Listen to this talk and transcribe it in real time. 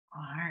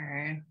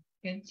are.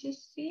 Good to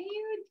see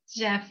you,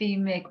 Jennifer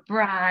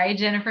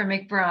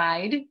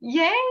McBride.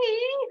 Yay!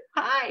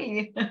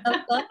 Hi.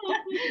 Hello.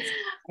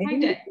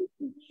 Hi,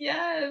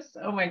 yes.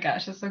 Oh my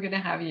gosh, it's so good to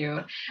have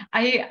you.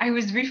 I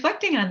was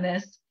reflecting on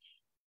this.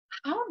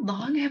 How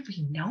long have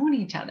we known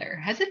each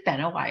other? Has it been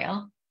a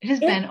while? It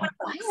has It been a has.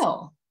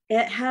 while.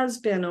 It has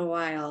been a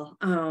while.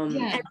 And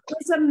Yeah. it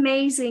was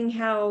amazing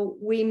how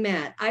we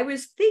met. I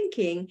was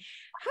thinking,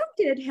 how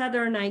did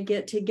Heather and I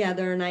get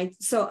together?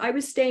 So I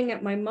was staying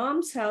at my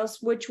mom's house,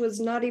 which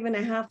was not even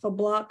a half a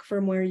block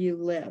from where you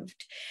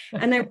lived.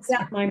 And I was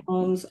at my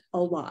mom's a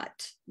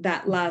lot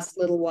that last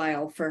little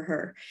while for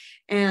her.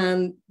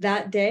 And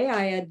that day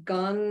I had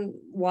gone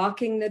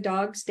walking the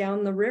dogs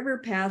down the river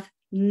path.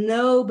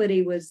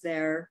 Nobody was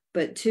there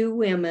but two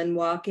women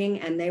walking,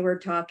 and they were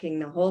talking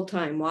the whole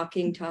time,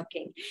 walking,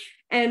 talking.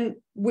 And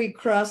we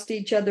crossed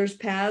each other's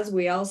paths.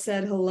 We all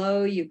said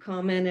hello. You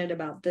commented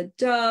about the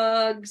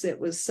dogs. It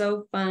was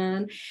so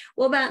fun.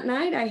 Well, that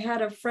night I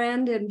had a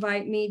friend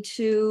invite me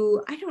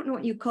to, I don't know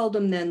what you called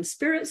them then,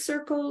 spirit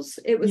circles.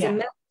 It was a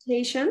Yeah.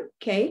 meditation.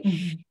 Okay.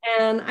 Mhm.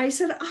 And I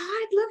said,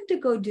 I'd love to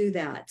go do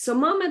that. So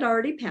mom had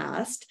already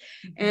passed.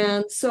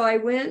 And so I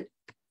went,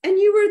 and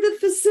you were the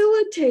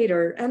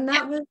facilitator, and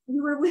that was,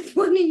 you were with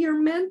one of your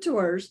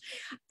mentors.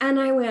 And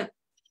I went,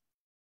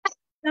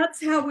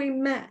 that's how we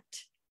met.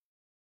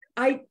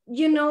 You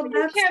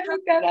That's can't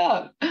make that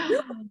up.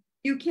 no,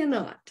 you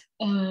cannot.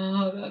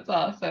 Oh, that's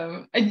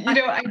awesome.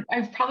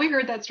 I've probably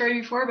heard that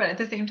story before, but at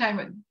the same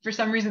time, for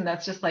some reason,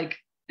 that's just like,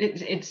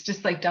 it's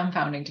just like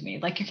dumbfounding to me.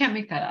 Like, you can't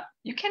make that up.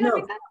 You cannot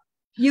make No, that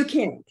you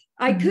can't.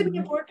 I up. couldn't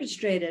have Mhm.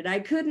 orchestrated. I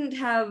couldn't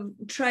have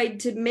tried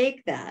to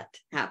make that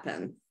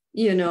happen.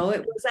 It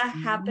was a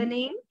Mhm.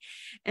 happening.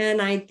 And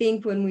I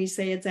think when we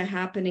say it's a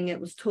happening, it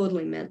was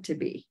totally meant to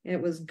be.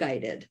 It was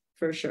guided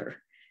for sure.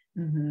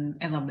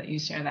 I love that you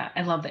share that.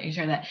 I love that you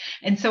share that.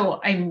 And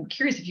so I'm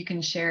curious if you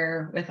can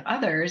share with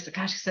others,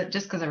 gosh,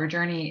 just because our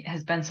journey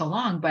has been so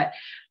long, but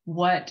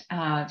what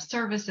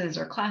services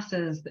or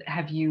classes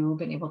have you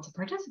been able to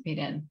participate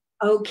in?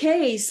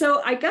 Okay, so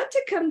I got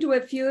to come to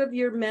a few of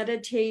your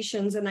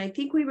meditations, and I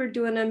think we were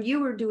doing them. You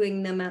were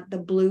doing them at the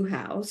Blue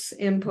House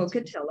in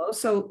Pocatello.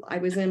 So I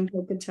was in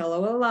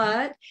Pocatello a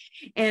lot.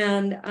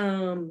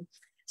 And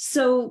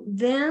so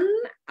then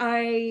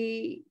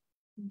I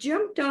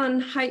jumped on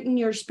Heighten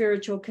Your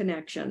Spiritual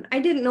Connection. I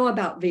didn't know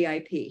about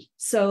VIP.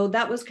 So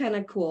that was kind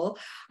of cool.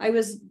 I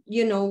was,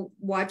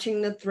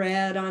 watching the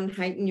thread on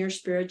Heighten Your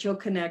Spiritual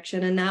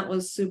Connection, and that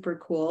was super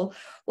cool.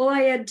 Well,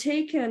 I had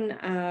taken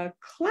a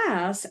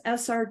class,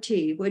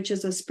 SRT, which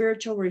is a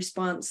spiritual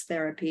response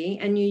therapy,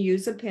 and you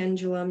use a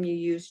pendulum, you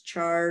use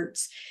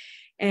charts.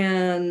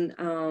 And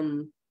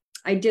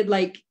I did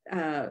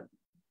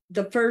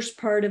the first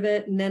part of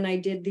it, and then I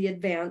did the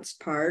advanced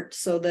part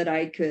so that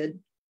I could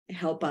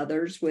help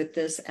others with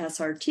this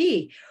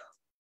SRT.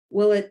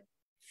 Well, it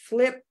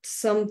flipped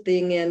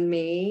something in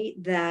me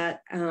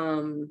that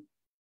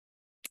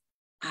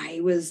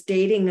I was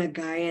dating a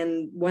guy,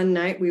 and one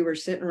night we were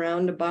sitting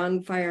around a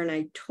bonfire, and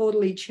I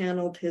totally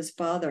channeled his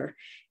father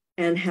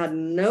and had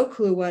no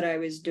clue what I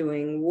was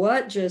doing,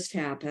 what just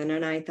happened.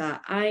 And I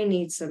thought, I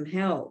need some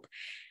help.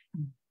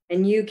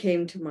 And you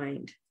came to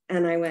mind.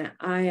 And I went,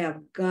 I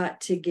have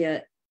got to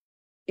get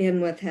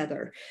in with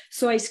Heather.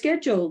 So I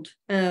scheduled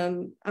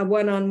a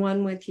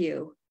one-on-one with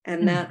you.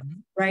 And that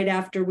Mhm. right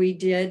after we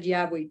did,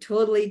 we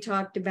totally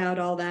talked about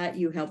all that.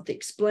 You helped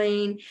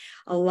explain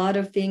a lot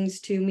of things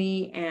to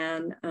me.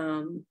 And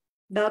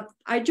that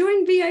I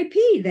joined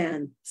VIP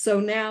then. So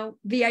now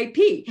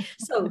VIP.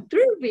 So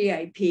through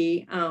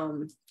VIP,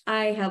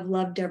 I have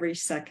loved every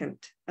second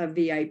of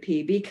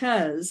VIP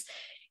because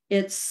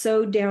it's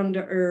so down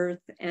to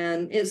earth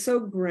and it's so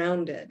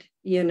grounded.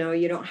 You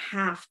don't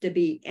have to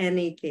be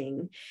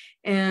anything.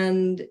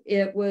 And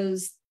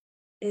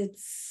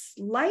it's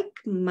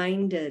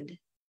like-minded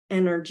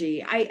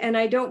energy.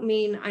 I don't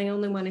mean I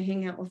only want to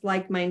hang out with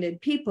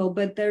like-minded people,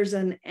 but there's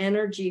an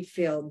energy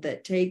field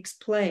that takes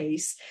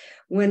place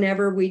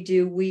whenever we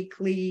do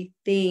weekly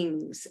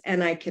things,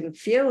 and I can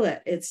feel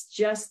it. It's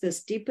just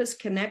this deepest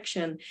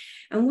connection.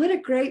 And what a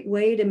great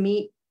way to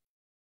meet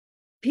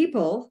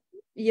people,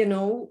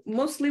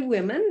 mostly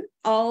women,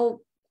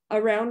 all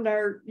around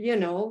our,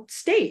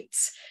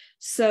 states.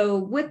 So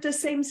with the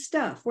same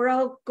stuff, we're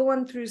all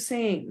going through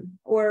same,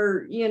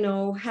 or,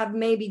 have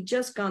maybe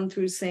just gone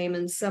through same,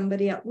 and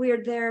somebody else,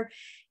 we're there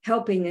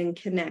helping and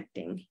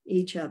connecting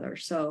each other.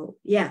 So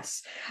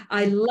yes,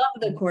 I love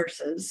the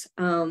courses.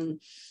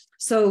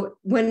 So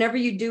whenever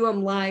you do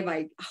them live,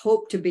 I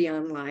hope to be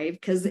on live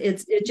because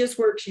it just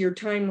works. Your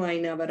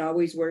timeline of it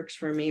always works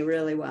for me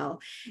really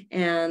well.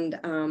 And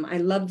I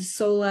love the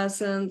soul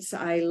essence.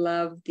 I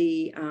love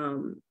the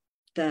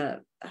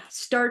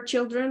Star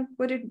Children.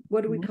 What do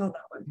we call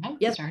that one? Yep,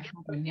 Yes. Star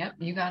Children. Yep,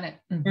 you got it.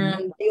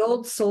 And the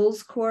old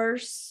souls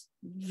course,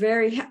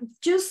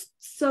 just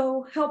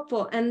so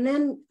helpful. And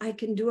then I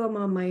can do them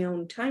on my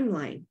own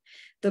timeline,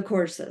 the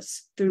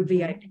courses through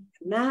VIP.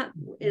 And that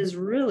is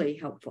really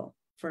helpful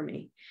for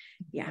me.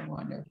 Yeah.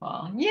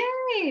 Wonderful.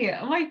 Yay.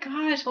 Oh my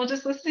gosh. Well,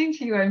 just listening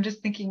to you, I'm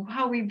just thinking,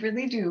 wow, we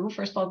really do,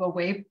 first of all, go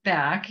way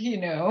back,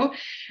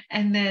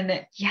 and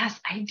then, yes,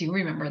 I do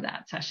remember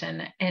that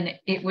session. And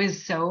it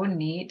was so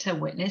neat to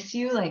witness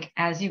you, like,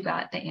 as you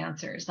got the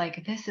answers,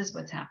 like, this is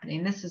what's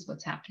happening. This is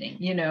what's happening,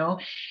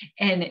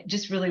 and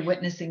just really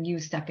witnessing you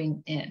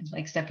stepping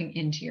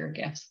into your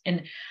gifts.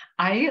 And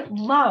I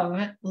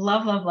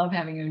love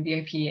having you in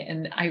VIP.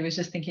 And I was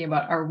just thinking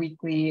about our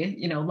weekly,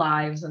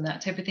 lives and that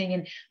type of thing.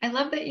 And I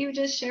love that you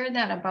just shared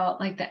that about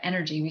like the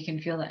energy. We can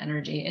feel the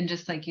energy. And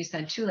just like you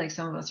said too, like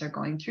some of us are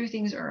going through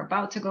things or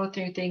about to go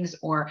through things,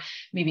 or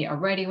maybe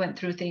already went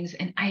through things.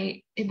 And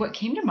what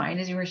came to mind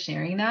as you were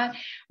sharing that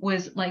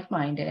was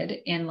like-minded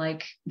and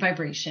like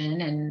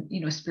vibration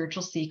and,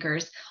 spiritual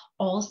seekers.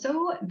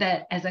 Also,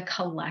 that as a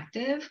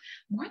collective,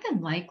 more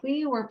than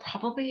likely, we're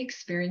probably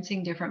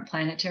experiencing different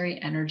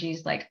planetary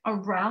energies like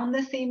around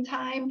the same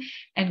time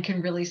and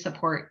can really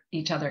support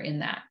each other in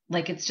that.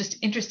 Like, it's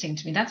just interesting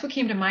to me. That's what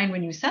came to mind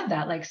when you said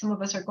that. Like, some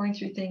of us are going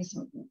through things,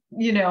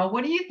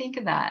 what do you think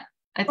of that?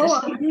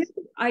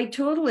 I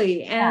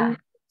totally. And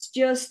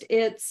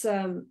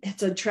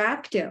it's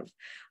attractive.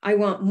 I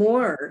want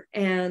more.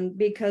 And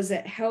because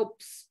it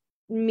helps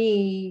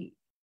me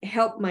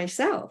help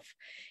myself.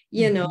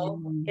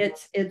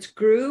 It's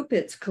group,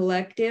 it's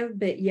collective,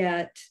 but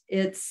yet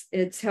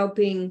it's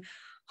helping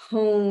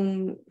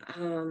hone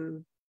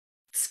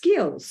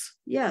skills.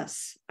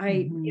 Yes,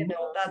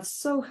 that's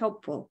so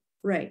helpful.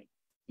 Right.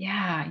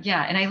 Yeah.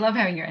 And I love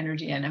having your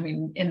energy in. I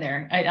mean, in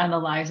there on the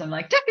lives, I'm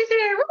like, Debbie's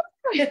here.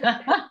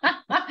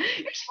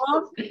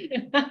 So,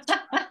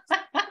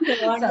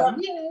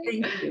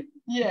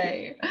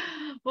 yay.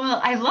 Well,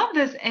 I love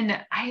this,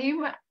 and I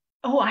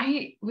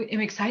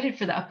am excited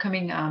for the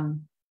upcoming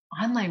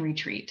online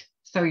retreat.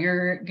 So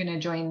you're going to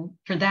join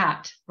for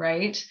that,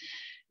 right?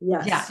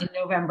 Yes. Yeah, in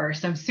November.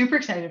 So I'm super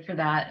excited for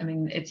that. I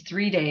mean, it's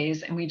 3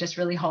 days and we just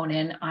really hone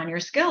in on your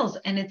skills.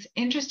 And it's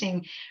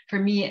interesting for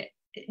me,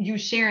 you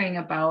sharing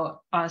about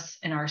us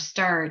and our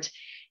start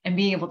and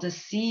being able to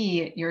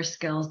see your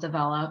skills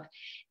develop.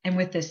 And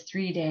with this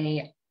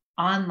 3-day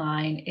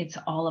online, it's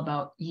all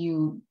about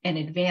you and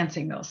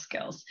advancing those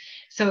skills.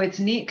 So it's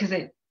neat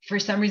because for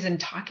some reason,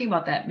 talking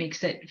about that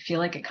makes it feel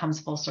like it comes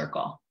full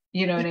circle.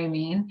 You know what I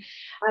mean?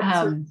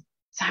 So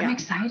I'm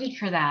excited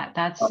for that.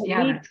 That's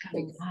coming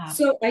up.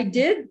 So I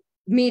did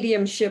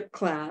mediumship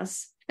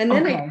class, and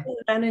then I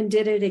and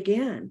did it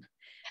again.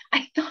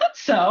 I thought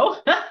so.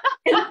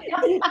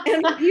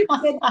 and you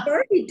said, I've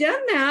already done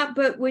that,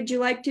 but would you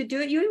like to do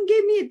it? You even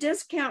gave me a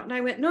discount. And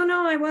I went,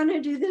 no, I want to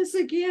do this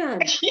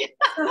again.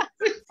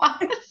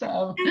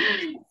 Awesome.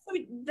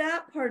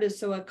 That part is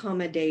so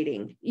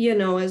accommodating,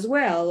 as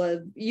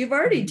well. You've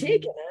already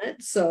taken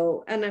it.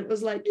 So, and it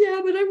was like, yeah,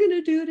 but I'm going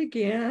to do it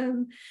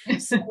again.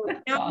 So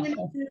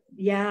awesome.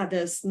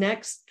 This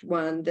next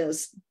one,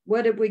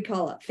 what did we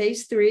call it?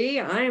 Phase 3.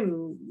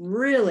 I'm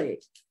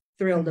really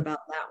thrilled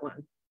about that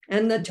one.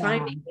 And the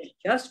timing is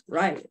just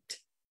right.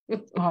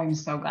 Oh, I'm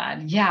so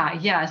glad.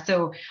 Yeah.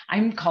 So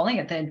I'm calling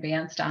it the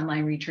advanced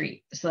online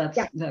retreat. So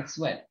that's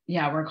what,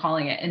 we're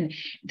calling it. And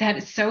that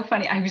is so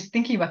funny. I was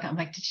thinking about that. I'm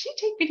like, did she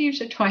take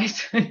mediumship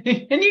twice? And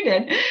you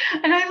did.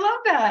 And I love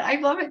that.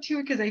 I love it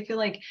too, because I feel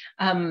like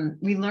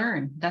we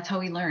learn. That's how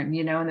we learn,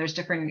 and there's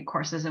different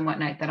courses and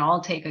whatnot that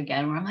I'll take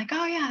again where I'm like,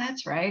 oh yeah,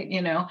 that's right.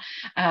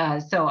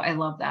 So I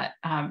love that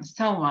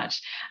so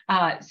much.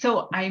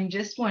 So I'm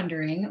just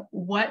wondering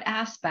what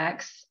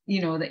aspects,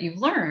 that you've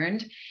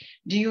learned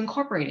do you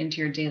incorporate into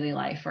your daily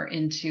life or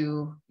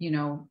into,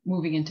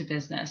 moving into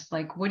business?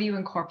 Like, what do you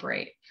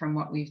incorporate from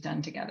what we've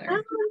done together?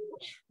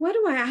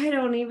 I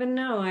don't even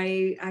know.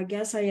 I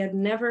guess I had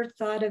never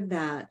thought of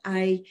that.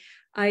 I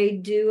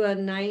do a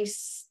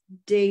nice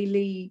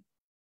daily,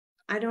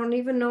 I don't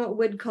even know what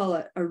would call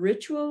it, a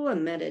ritual, a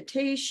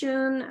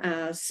meditation,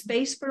 a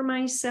space for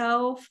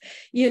myself,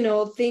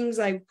 things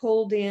I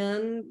pulled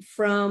in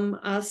from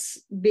us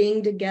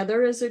being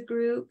together as a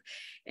group.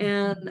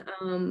 And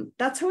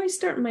that's how I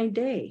start my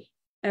day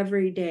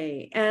every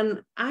day.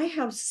 And I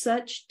have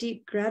such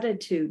deep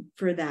gratitude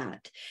for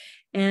that.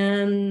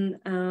 And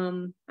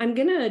I'm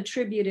going to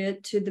attribute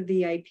it to the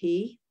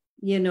VIP,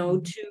 to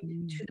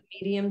the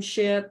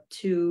mediumship,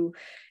 to,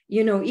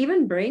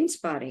 even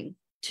Brainspotting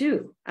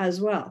too,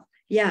 as well.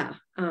 Yeah.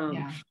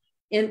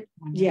 And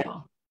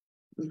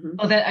Mm-hmm.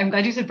 Well, I'm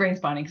glad you said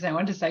Brainspotting because I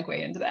wanted to segue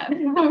into that. I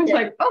was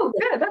like, oh,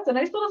 good. That's a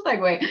nice little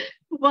segue.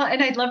 Well,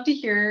 and I'd love to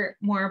hear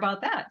more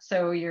about that.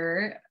 So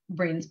you're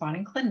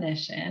Brainspotting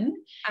clinician.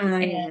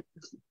 And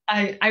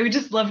I would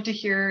just love to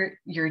hear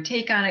your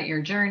take on it,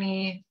 your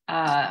journey,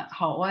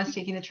 how it was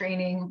taking the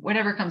training,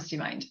 whatever comes to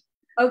mind.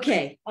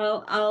 Okay,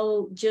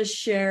 I'll just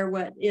share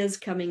what is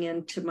coming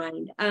into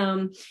mind.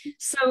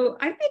 So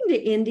I've been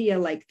to India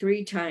like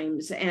 3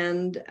 times,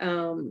 and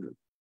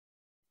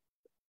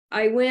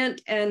I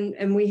went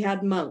and we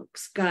had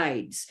monks,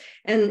 guides,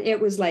 and it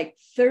was like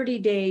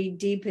 30-day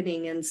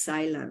deepening in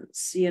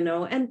silence,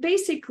 and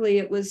basically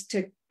it was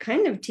to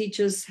kind of teach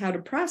us how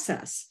to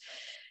process.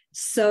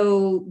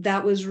 So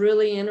that was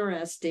really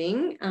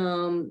interesting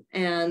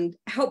and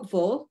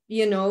helpful,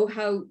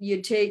 how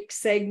you take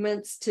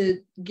segments to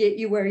get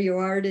you where you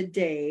are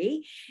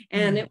today.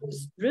 And it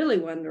was really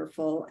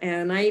wonderful.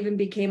 And I even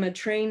became a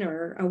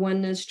trainer, a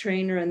oneness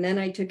trainer, and then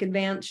I took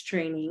advanced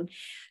training.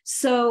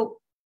 So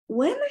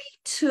when I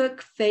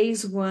took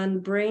phase 1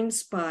 brain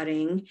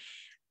spotting,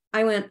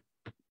 I went,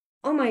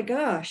 oh my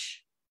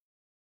gosh,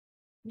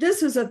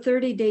 this is a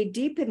 30-day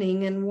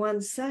deepening in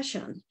one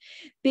session.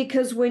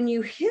 Because when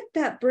you hit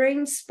that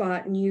brain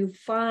spot and you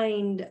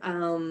find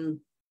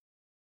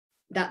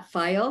that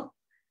file,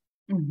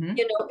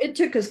 it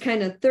took us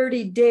kind of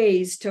 30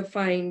 days to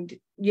find,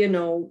 they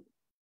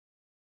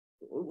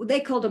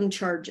called them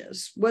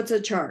charges. What's a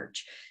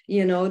charge?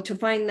 To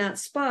find that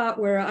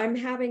spot where I'm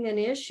having an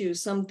issue,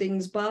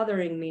 something's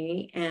bothering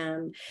me.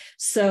 And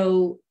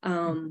so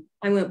I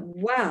went,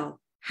 wow,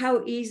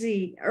 how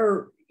easy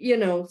or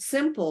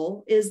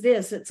simple is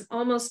this? It's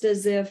almost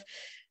as if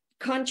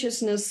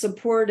consciousness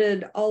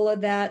supported all of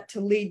that to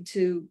lead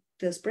to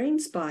this brain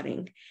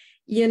spotting,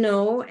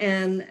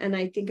 and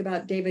I think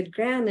about David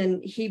Gran,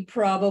 and he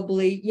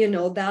probably,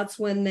 that's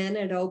when then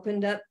it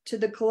opened up to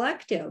the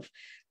collective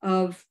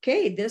of,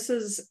 okay, this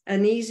is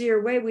an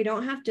easier way. We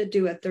don't have to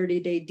do a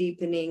 30-day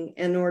deepening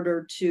in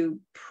order to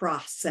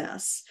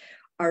process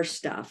our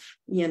stuff,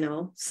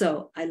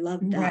 so I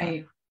love that.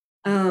 Right.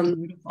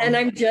 And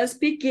I'm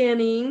just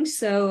beginning,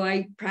 so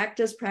I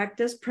practice,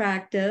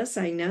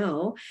 I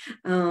know.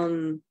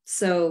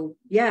 So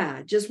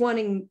yeah, just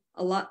wanting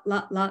a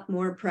lot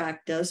more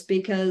practice,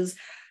 because,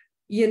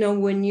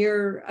 when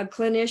you're a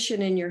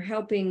clinician and you're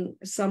helping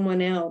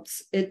someone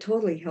else, it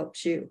totally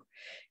helps you.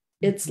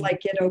 It's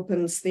like it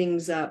opens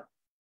things up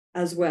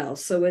as well.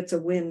 So it's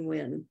a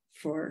win-win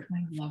for.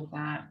 I love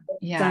that.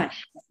 Yeah.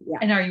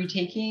 And are you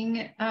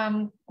taking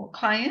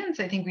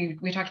clients? I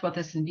think we talked about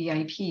this in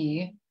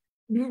VIP.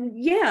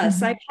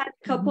 Yes, I've had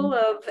a couple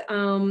of,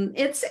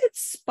 it's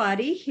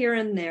spotty here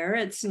and there.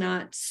 It's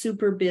not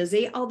super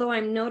busy, although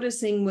I'm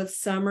noticing with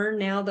summer,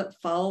 now that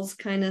fall's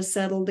kind of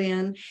settled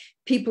in,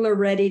 people are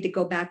ready to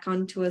go back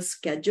onto a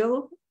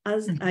schedule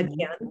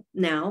again.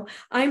 Now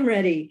I'm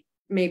ready,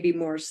 maybe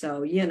more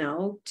so,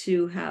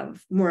 to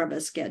have more of a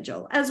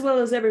schedule as well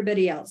as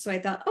everybody else. So I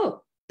thought,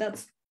 oh,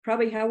 that's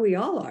probably how we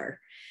all are.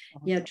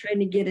 Yeah, trying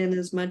to get in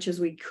as much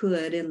as we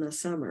could in the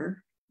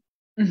summer.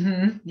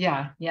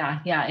 Yeah.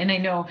 And I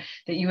know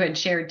that you had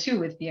shared too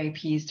with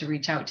VIPs to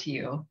reach out to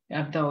you,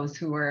 of those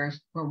who were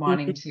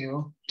wanting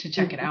to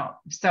check it out.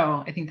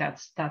 So I think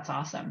that's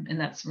awesome. And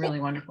that's really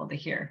wonderful to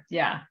hear.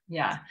 Yeah.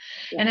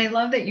 And I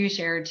love that you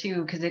shared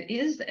too, because it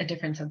is a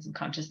different sense of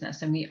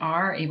consciousness, and we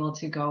are able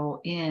to go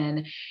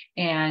in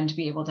and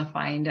be able to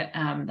find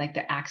like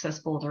the access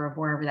folder of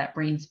wherever that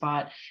brain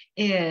spot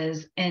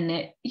is. And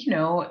it,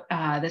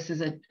 this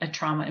is a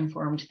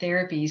trauma-informed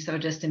therapy. So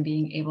just in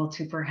being able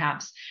to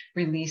perhaps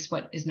release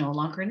what is no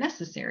longer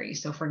necessary.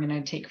 So if we're going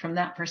to take from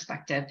that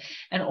perspective,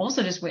 and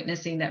also just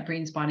witnessing that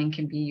brain spotting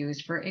can be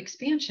used for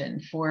expansion,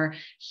 for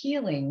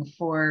healing,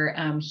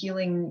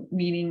 healing,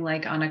 meaning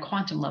like on a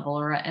quantum level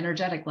or an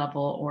energetic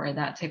level or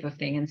that type of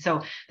thing. And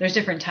so there's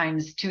different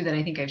times too that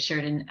I think I've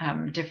shared in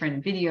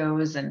different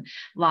videos and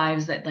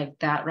lives that, like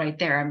that right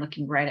there, I'm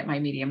looking right at my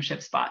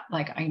mediumship spot.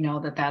 Like I know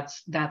that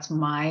that's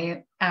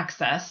my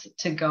access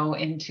to go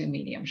into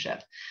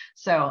mediumship.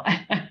 So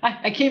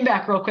I came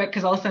back real quick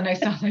because all of a sudden I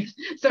saw like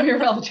some of your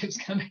relatives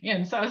coming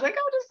in. So I was like,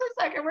 oh, just a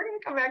second, we're going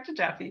to come back to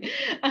Jeffy.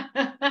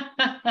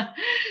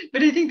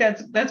 But I think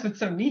that's what's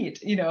so neat,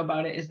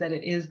 about it, is that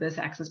it is this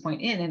access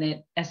point in, and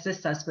it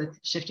assists us with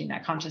shifting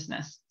that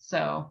consciousness.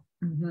 So.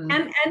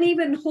 And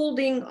even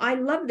holding, I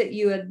love that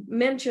you had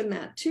mentioned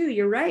that too.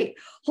 You're right.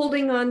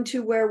 Holding on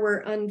to where we're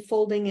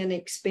unfolding and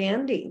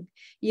expanding,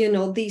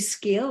 these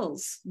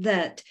skills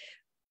that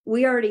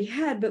we already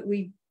had, but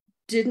we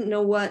didn't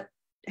know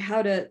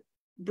how to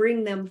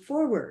bring them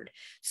forward.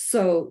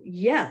 So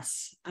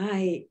yes,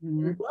 I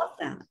love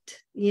that,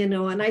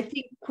 and I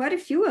think quite a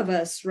few of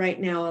us right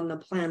now on the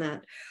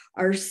planet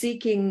are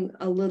seeking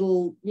a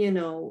little,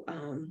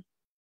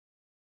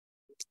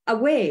 a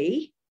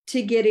way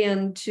to get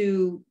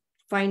into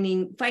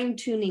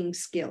fine-tuning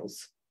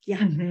skills.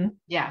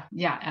 Yeah,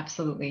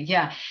 absolutely.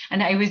 Yeah.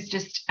 And I was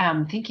just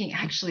thinking,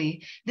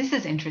 actually, this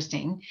is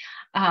interesting,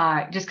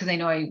 just because I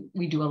know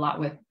we do a lot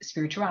with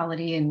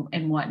spirituality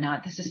and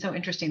whatnot. This is so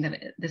interesting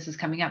that this is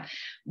coming up.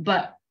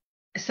 But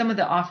some of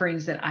the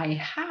offerings that I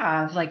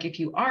have, like if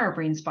you are a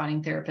brain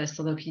spotting therapist,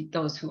 so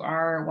those who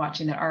are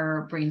watching that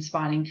are brain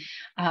spotting,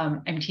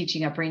 I'm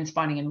teaching a brain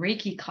spotting and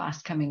Reiki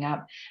class coming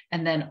up,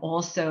 and then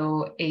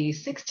also a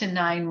 6 to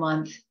 9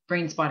 month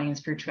brain spotting and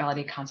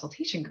spirituality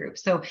consultation group.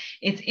 So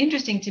it's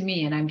interesting to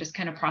me, and I'm just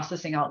kind of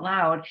processing out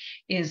loud,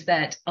 is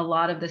that a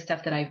lot of the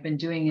stuff that I've been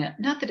doing,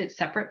 not that it's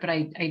separate, but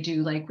I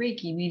do like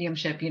Reiki,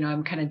 mediumship,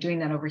 I'm kind of doing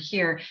that over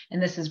here,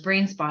 and this is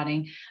brain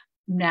spotting.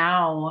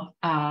 now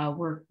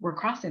we're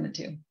crossing the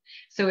two.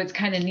 So it's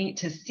kind of neat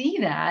to see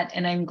that.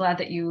 And I'm glad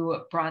that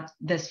you brought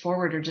this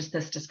forward, or just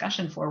this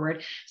discussion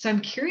forward. So I'm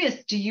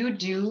curious, do you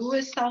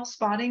do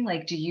self-spotting?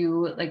 Like, do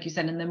you, like you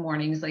said, in the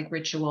mornings, like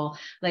ritual,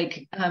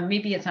 like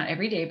maybe it's not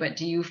every day, but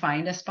do you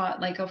find a spot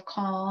like of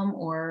calm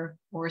or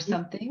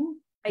something?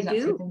 I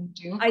do.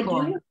 I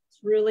Cool. do. It's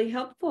really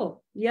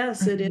helpful.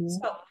 Yes, it is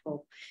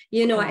helpful.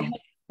 You know, it helped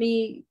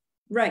me,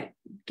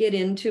 get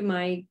into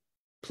my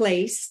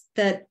place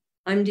that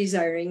I'm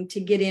desiring to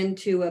get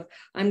into. If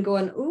I'm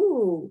going,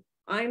 ooh,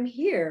 I'm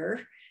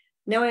here.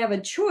 Now I have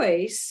a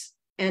choice.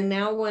 And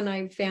now when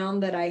I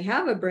found that I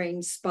have a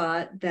brain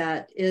spot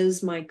that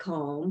is my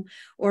calm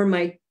or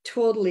my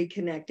totally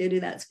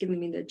connected, that's giving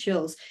me the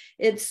chills.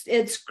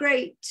 It's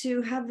great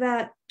to have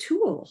that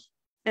tool.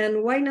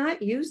 And why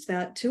not use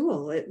that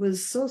tool? It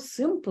was so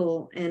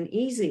simple and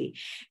easy.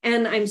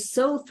 And I'm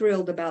so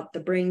thrilled about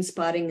the brain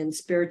spotting and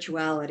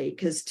spirituality,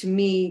 because to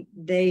me,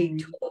 they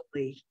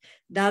totally,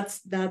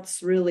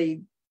 that's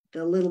really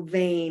the little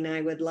vein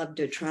I would love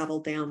to travel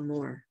down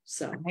more.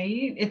 So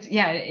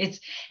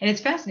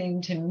it's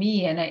fascinating to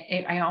me. And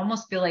I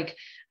almost feel like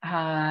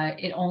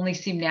it only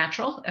seemed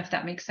natural, if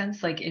that makes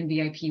sense. Like in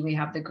VIP, we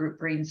have the group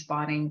brain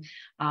spotting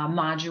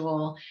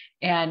module.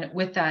 And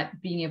with that,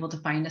 being able to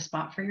find a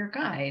spot for your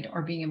guide,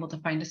 or being able to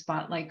find a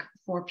spot like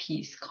for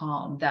peace,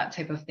 calm, that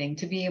type of thing,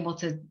 to be able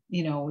to,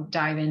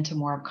 dive into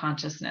more of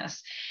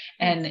consciousness.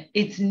 And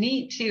it's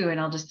neat too. And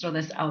I'll just throw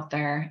this out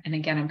there. And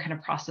again, I'm kind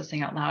of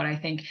processing out loud, I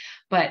think,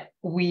 but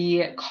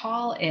we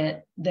call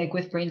it, like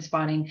with brain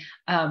spotting,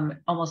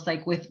 almost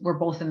like we're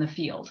both in the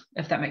field,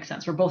 if that makes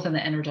sense. We're both in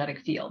the energetic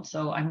field.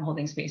 So I'm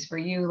holding space for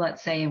you,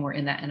 let's say, and we're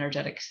in that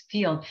energetic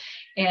field,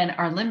 and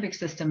our limbic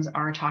systems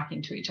are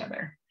talking to each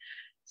other.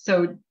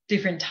 So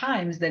different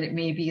times that it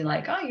may be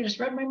like, oh, you just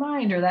read my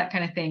mind, or that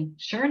kind of thing.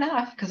 Sure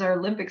enough, because our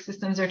limbic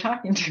systems are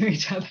talking to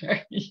each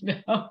other,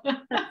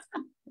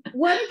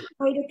 What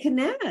a way to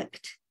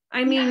connect.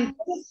 I mean,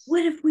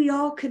 what if we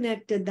all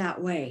connected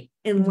that way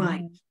in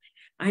life?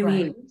 I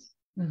mean,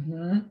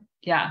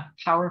 yeah,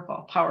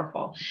 powerful.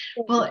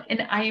 Well,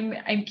 and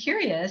I'm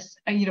curious,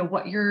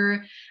 what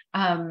your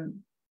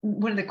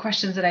one of the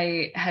questions that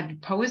I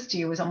had posed to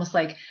you was almost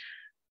like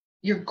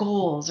your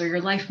goals or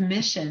your life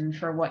mission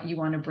for what you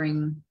want to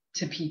bring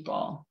to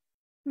people.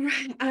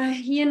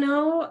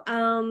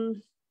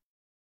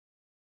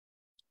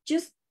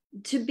 Just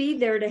to be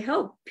there to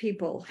help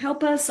people,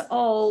 help us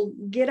all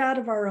get out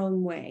of our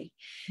own way.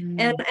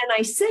 And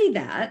I say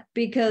that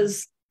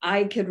because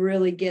I could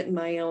really get in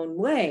my own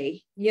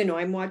way.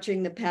 I'm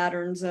watching the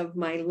patterns of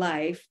my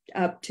life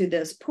up to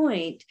this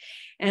point.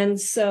 And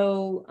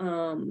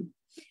so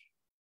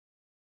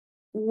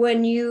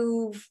when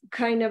you've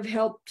kind of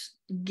helped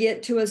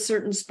get to a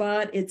certain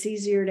spot, it's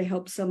easier to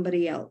help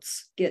somebody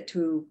else get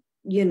to,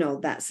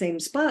 that same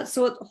spot.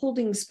 So it's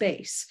holding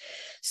space.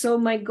 So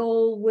my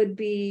goal would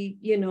be,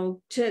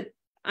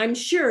 I'm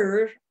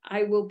sure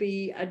I will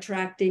be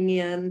attracting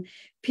in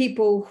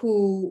people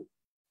who,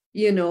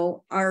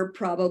 are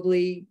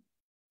probably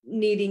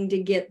needing to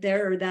get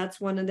there, or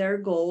that's one of their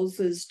goals,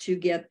 is to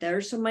get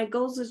there. So my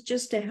goals is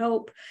just to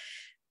help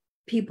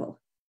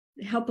people,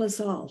 help us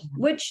all,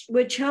 which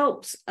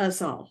helps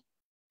us all.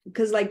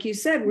 Because like you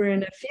said, we're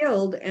in a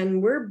field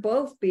and we're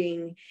both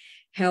being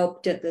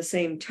helped at the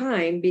same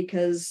time,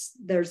 because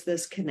there's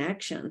this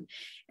connection.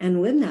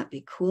 And wouldn't that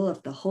be cool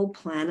if the whole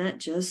planet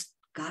just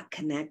got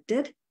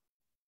connected?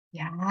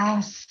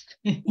 Yes.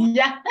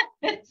 Yes.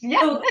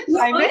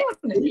 Right.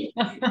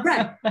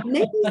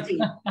 Amazing.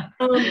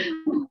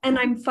 And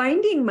I'm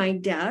finding my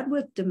dad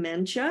with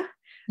dementia.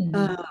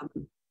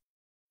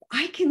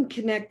 I can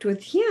connect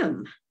with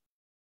him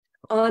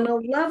on a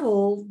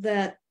level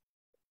that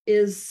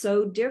is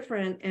so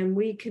different, and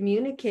we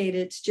communicate.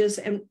 It's just,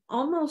 and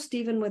almost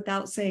even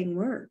without saying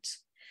words.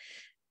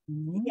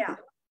 Yeah.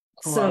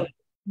 Cool. So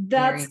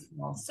that's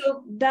cool.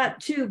 So that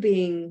too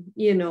being,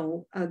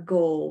 a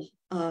goal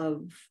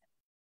of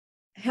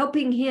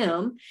helping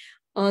him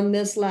on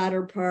this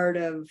latter part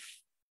of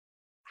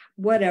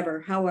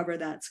however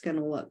that's going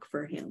to look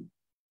for him.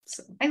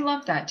 So I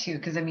love that too,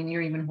 because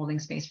you're even holding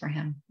space for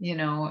him,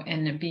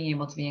 and being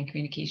able to be in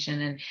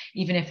communication. And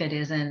even if it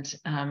isn't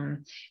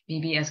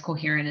maybe as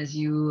coherent as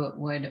you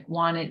would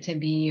want it to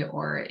be,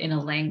 or in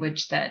a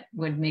language that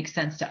would make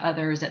sense to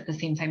others, at the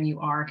same time you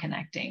are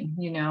connecting,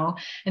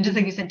 and just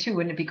like you said too,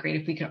 wouldn't it be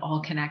great if we could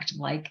all connect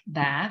like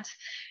that,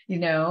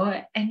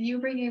 and you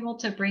being able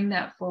to bring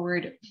that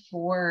forward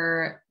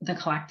for the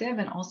collective,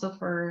 and also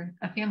for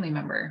a family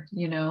member,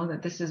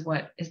 that this is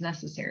what is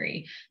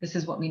necessary. This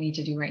is what we need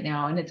to do right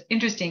now. And it's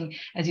interesting,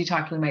 as you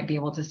talked, we might be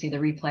able to see the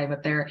replay,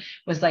 but there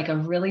was like a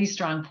really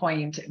strong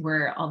point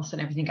where all of a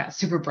sudden everything got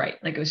super bright.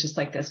 Like it was just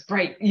like this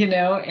bright,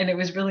 and it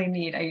was really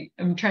neat.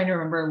 I'm trying to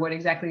remember what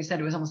exactly you said.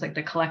 It was almost like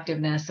the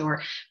collectiveness,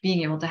 or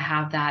being able to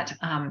have that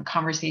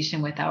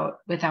conversation without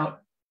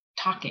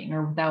talking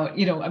or without,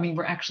 I mean,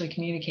 we're actually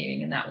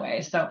communicating in that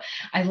way. So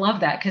I love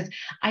that because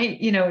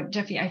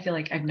Jeffy, I feel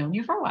like I've known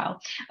you for a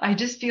while. I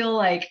just feel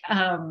like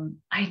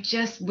I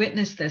just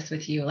witnessed this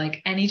with you.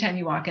 Like anytime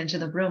you walk into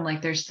the room,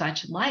 like there's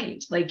such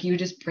light, like you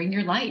just bring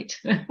your light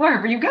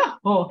wherever you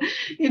go,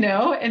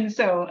 and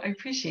so I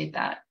appreciate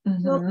that.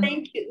 Well,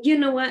 thank you. You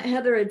know what,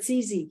 Heather, it's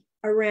easy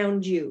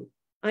around you.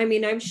 I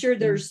mean, I'm sure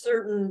there's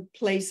certain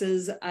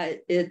places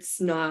it's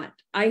not.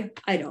 I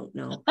don't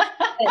know.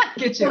 I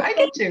get you. No, I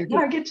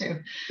get you.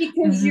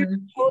 Because you're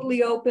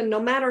totally open. No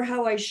matter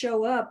how I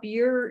show up,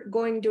 you're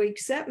going to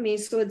accept me.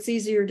 So it's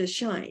easier to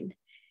shine.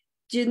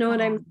 Do you know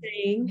what I'm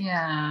saying?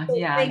 Yeah.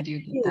 So I do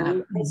get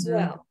that. As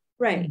well.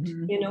 Right.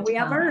 We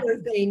have our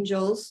earth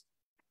angels.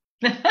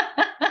 Wait,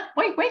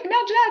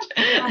 nudge.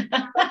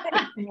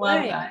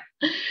 Love that.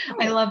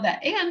 I love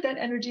that. And that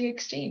energy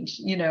exchange,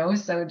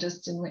 so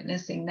just in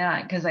witnessing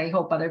that, because I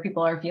hope other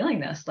people are feeling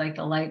this, like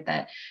the light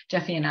that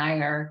Jeffy and I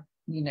are,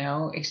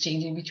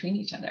 exchanging between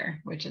each other,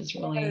 which is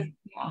really,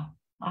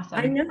 awesome.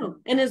 I know.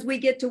 And as we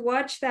get to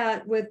watch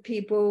that with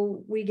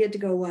people, we get to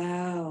go,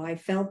 wow, I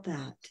felt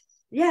that.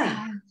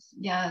 Yeah.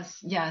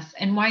 Yes.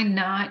 And why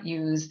not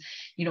use,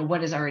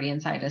 what is already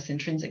inside us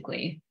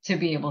intrinsically to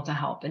be able to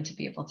help and to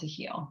be able to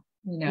heal,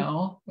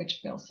 which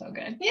feels so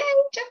good. Yay,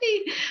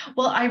 Jeffy.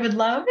 Well, I would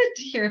love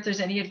to hear if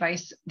there's any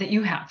advice that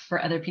you have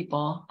for other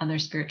people on their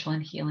spiritual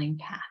and healing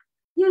path.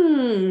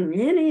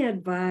 Any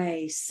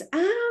advice?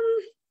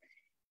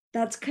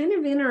 That's kind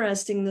of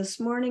interesting. This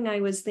morning I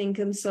was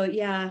thinking, so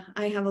yeah,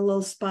 I have a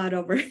little spot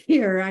over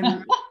here. I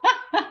was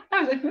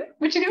like,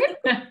 what you doing?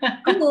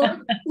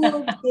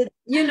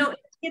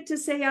 Get to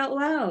say out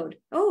loud,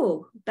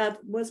 oh,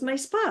 that was my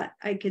spot.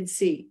 I could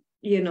see,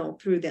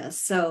 through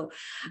this. So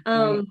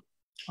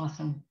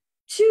awesome.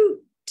 To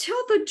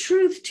tell the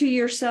truth to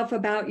yourself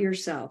about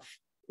yourself,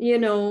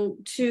 to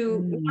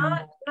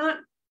not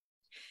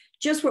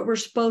just what we're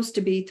supposed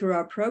to be through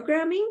our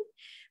programming,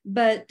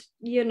 but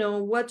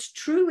what's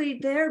truly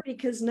there,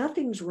 because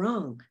nothing's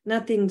wrong,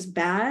 nothing's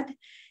bad.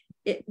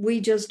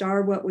 We just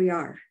are what we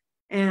are,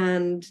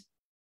 and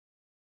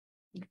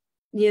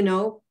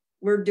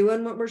we're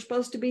doing what we're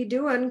supposed to be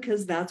doing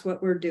because that's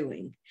what we're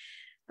doing.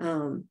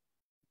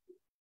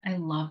 I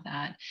love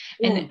that.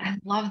 And I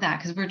love that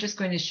because we're just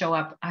going to show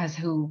up as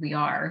who we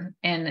are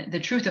and the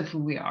truth of who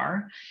we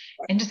are.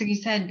 And just like you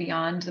said,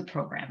 beyond the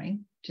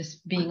programming,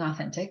 just being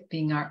authentic,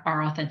 being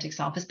our authentic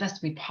self as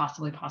best we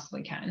possibly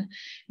can,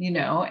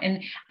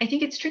 and I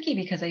think it's tricky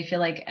because I feel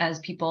like as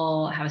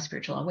people have a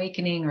spiritual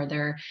awakening or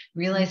they're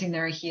realizing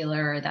they're a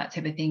healer or that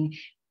type of thing,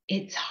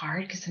 it's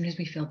hard because sometimes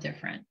we feel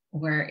different,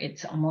 where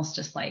it's almost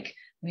just like,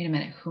 wait a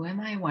minute, who am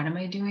I? What am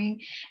I doing?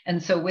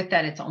 And so with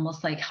that, it's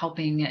almost like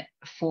helping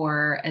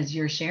as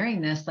you're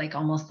sharing this, like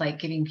almost like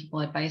giving people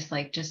advice,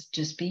 like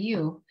just be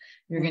you.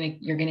 You're going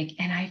to,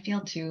 and I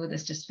feel too,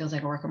 this just feels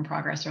like a work in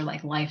progress or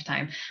like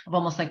lifetime of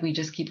almost like we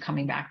just keep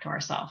coming back to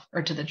ourselves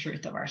or to the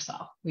truth of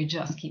ourselves. We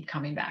just keep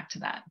coming back to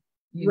that.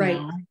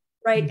 Right.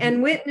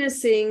 And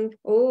witnessing,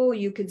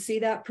 you could see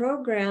that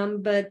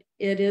program, but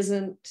it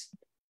isn't.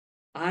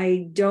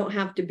 I don't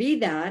have to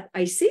be that.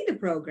 I see the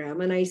program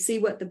and I see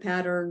what the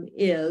pattern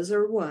is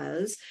or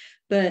was,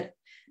 but,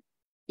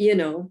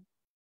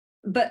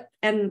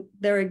 and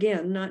there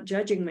again, not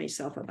judging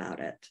myself about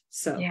it.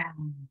 So, yeah.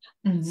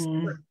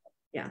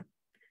 Yeah.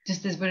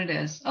 Just is what it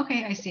is.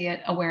 Okay. I see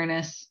it.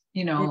 Awareness,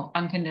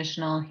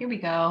 unconditional. Here we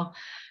go.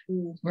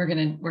 We're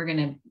going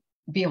to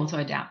be able to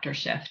adapt or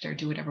shift or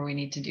do whatever we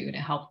need to do to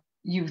help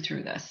you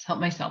through this, help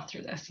myself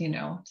through this,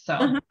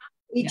 so.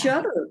 Each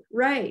other,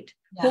 right.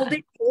 Yeah.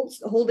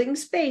 Holding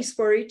space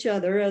for each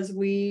other as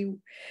we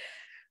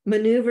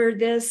maneuver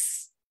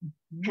this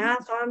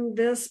path on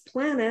this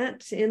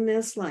planet in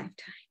this lifetime.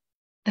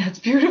 That's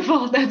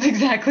beautiful. That's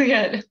exactly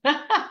it.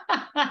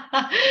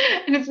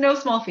 And it's no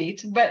small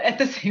feat, but at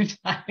the same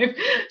time,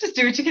 just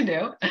do what you can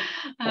do.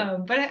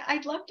 But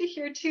I'd love to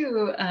hear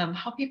too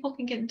how people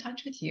can get in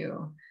touch with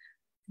you.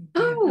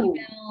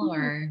 Email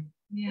or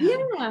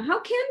yeah, how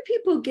can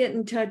people get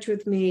in touch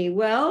with me?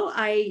 Well,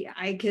 I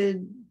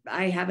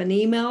have an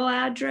email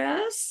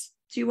address.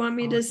 Do you want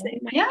me to say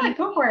my email?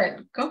 Go for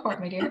it,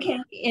 my dear. Okay,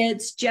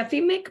 it's Jeffy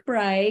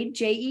McBride,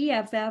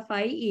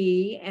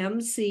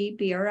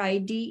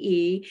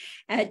 JEFFIEMCBRIDE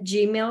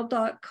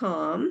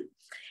 @gmail.com.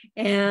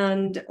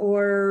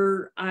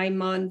 or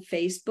I'm on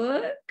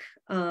Facebook.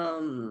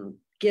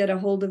 Get a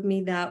hold of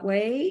me that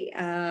way.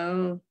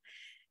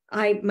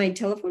 My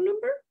telephone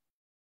number.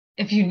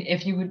 If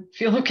you would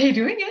feel okay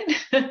doing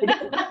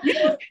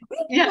it.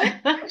 Yeah.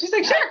 She's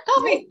like, sure,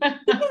 call me.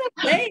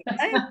 I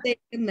have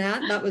taken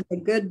that. That was a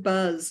good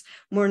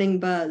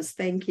morning buzz.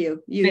 Thank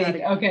you.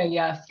 Okay,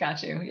 yes,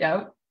 got you.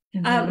 Yep.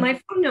 My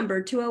phone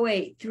number,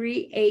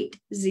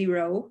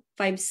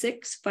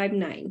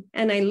 208-380-5659.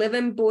 And I live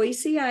in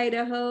Boise,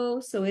 Idaho.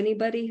 So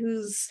anybody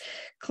who's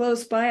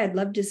close by, I'd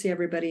love to see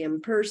everybody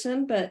in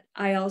person, but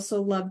I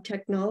also love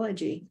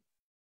technology.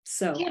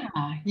 So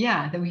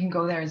that we can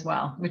go there as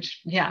well,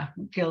 which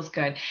feels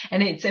good.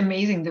 And it's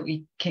amazing that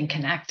we can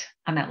connect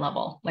on that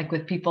level, like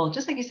with people,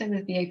 just like you said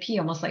with VIP,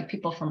 almost like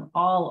people from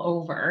all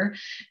over,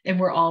 and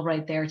we're all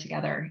right there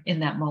together in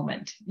that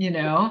moment,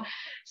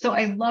 So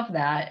I love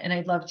that. And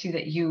I love too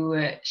that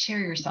you share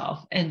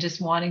yourself and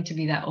just wanting to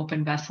be that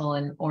open vessel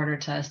in order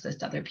to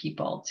assist other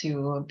people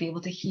to be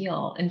able to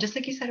heal. And just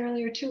like you said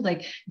earlier too,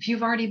 like if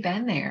you've already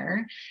been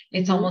there,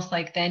 it's almost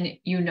like then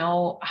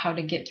how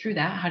to get through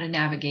that, how to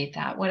navigate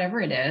that,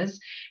 whatever it is,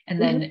 and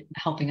then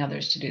helping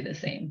others to do the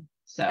same.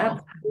 So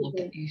Absolutely. I love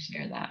that you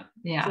share that.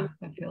 Yeah,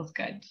 that feels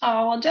good.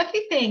 Oh, well,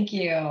 Jeffy, thank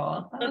you.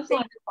 That was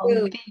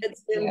wonderful. Thank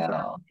It's been you.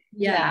 fun.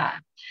 Yeah.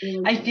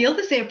 Really I fun. feel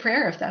to say a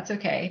prayer if that's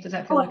okay. Does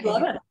that feel I okay?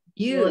 love it.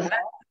 You.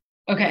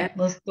 Okay, Yeah.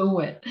 let's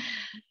do it.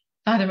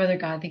 Father, Mother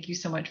God, thank you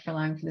so much for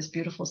allowing for this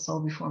beautiful soul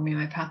before me,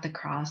 my path to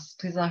cross.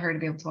 Please allow her to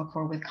be able to walk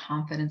forward with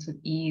confidence, with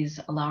ease.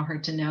 Allow her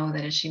to know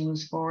that as she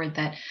moves forward,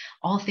 that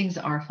all things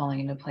are falling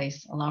into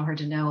place. Allow her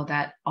to know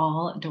that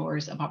all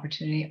doors of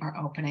opportunity are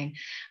opening.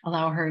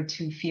 Allow her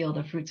to feel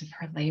the fruits of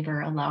her labor.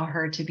 Allow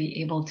her to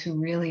be able to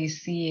really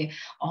see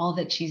all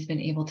that she's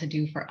been able to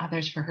do for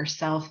others, for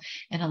herself,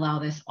 and allow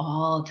this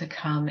all to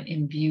come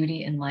in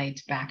beauty and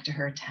light back to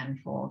her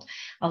tenfold.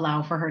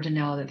 Allow for her to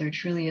know that there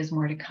truly is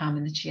more to come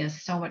and that she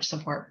has so much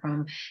support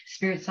from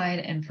spirit side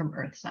and from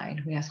earth side.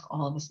 We ask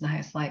all of us in the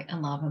highest light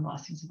and love and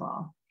blessings of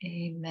all.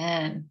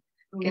 Amen.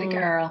 Get it,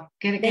 girl.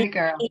 Get it,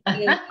 girl.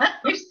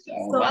 You're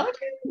so welcome.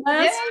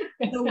 Yay.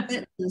 So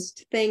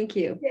witnessed. Thank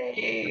you.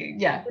 Yay.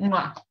 Yeah.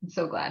 Mwah. I'm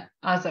so glad.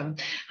 Awesome.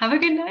 Have a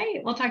good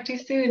night. We'll talk to you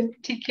soon.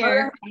 Take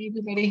care. Bye,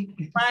 everybody.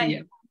 Bye. See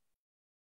you.